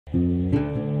I'm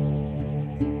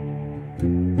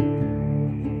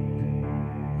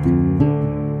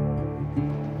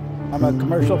a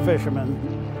commercial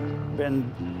fisherman,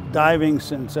 been diving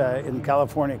since in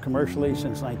California commercially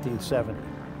since 1970.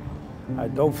 I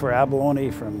dove for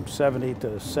abalone from 70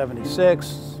 to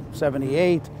 76,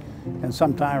 78, and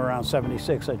sometime around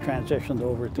 76 I transitioned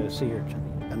over to sea urchin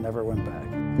and never went back.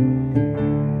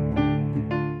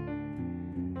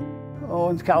 Oh,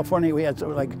 in California we had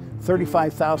like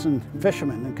 35,000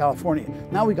 fishermen in California.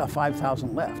 Now we got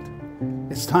 5,000 left.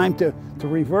 It's time to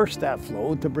reverse that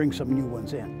flow, to bring some new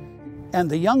ones in. And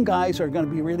the young guys are going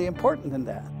to be really important in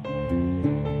that.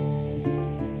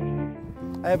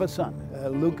 I have a son.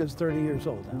 Luke is 30 years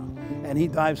old now, and he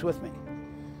dives with me.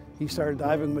 He started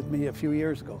diving with me a few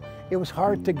years ago. It was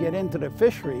hard to get into the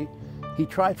fishery. He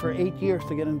tried for 8 years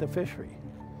to get into fishery.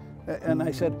 And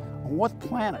I said, on what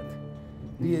planet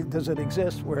does it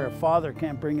exist where a father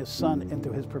can't bring his son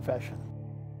into his profession?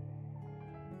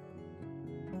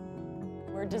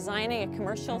 We're designing a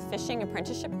commercial fishing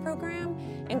apprenticeship program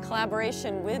in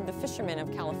collaboration with the fishermen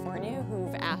of California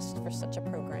who've asked for such a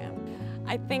program.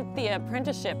 I think the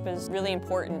apprenticeship is really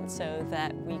important so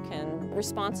that we can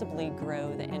responsibly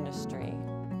grow the industry.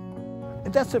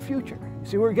 That's the future.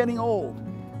 See, we're getting old.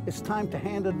 It's time to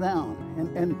hand it down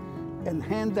and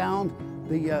hand down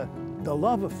the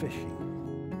love of fishing.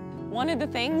 One of the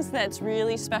things that's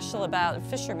really special about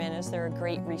fishermen is they're a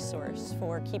great resource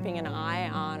for keeping an eye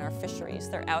on our fisheries.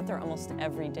 They're out there almost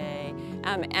every day,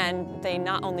 and they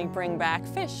not only bring back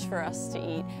fish for us to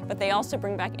eat, but they also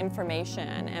bring back information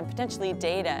and potentially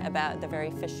data about the very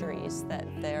fisheries that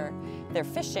they're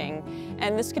fishing,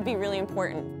 and this could be really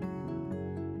important.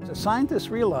 The scientists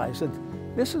realize that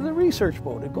this is a research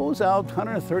boat. It goes out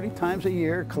 130 times a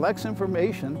year, collects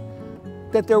information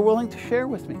that they're willing to share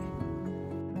with me.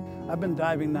 I've been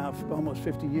diving now for almost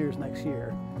 50 years next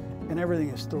year, and everything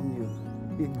is still new.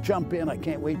 You jump in, I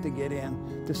can't wait to get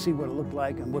in to see what it looked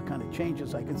like and what kind of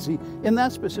changes I can see in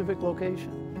that specific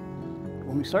location.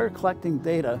 When we started collecting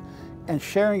data and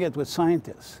sharing it with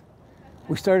scientists,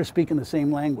 we started speaking the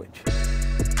same language.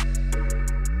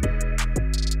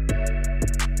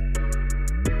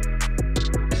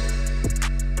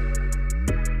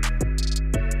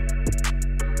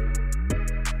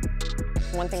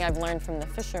 One thing I've learned from the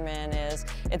fishermen is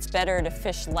it's better to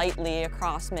fish lightly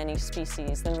across many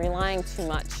species than relying too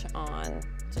much on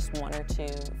just one or two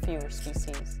fewer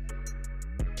species.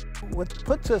 What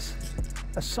puts us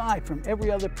aside from every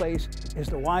other place is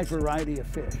the wide variety of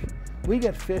fish. We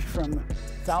get fish from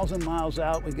 1,000 miles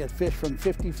out, we get fish from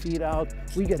 50 feet out,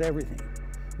 we get everything.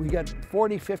 We get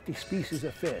 40, 50 species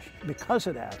of fish. Because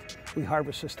of that, we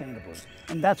harvest sustainably,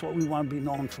 and that's what we want to be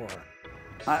known for.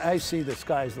 I see the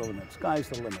sky's the limit, sky's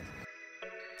the limit.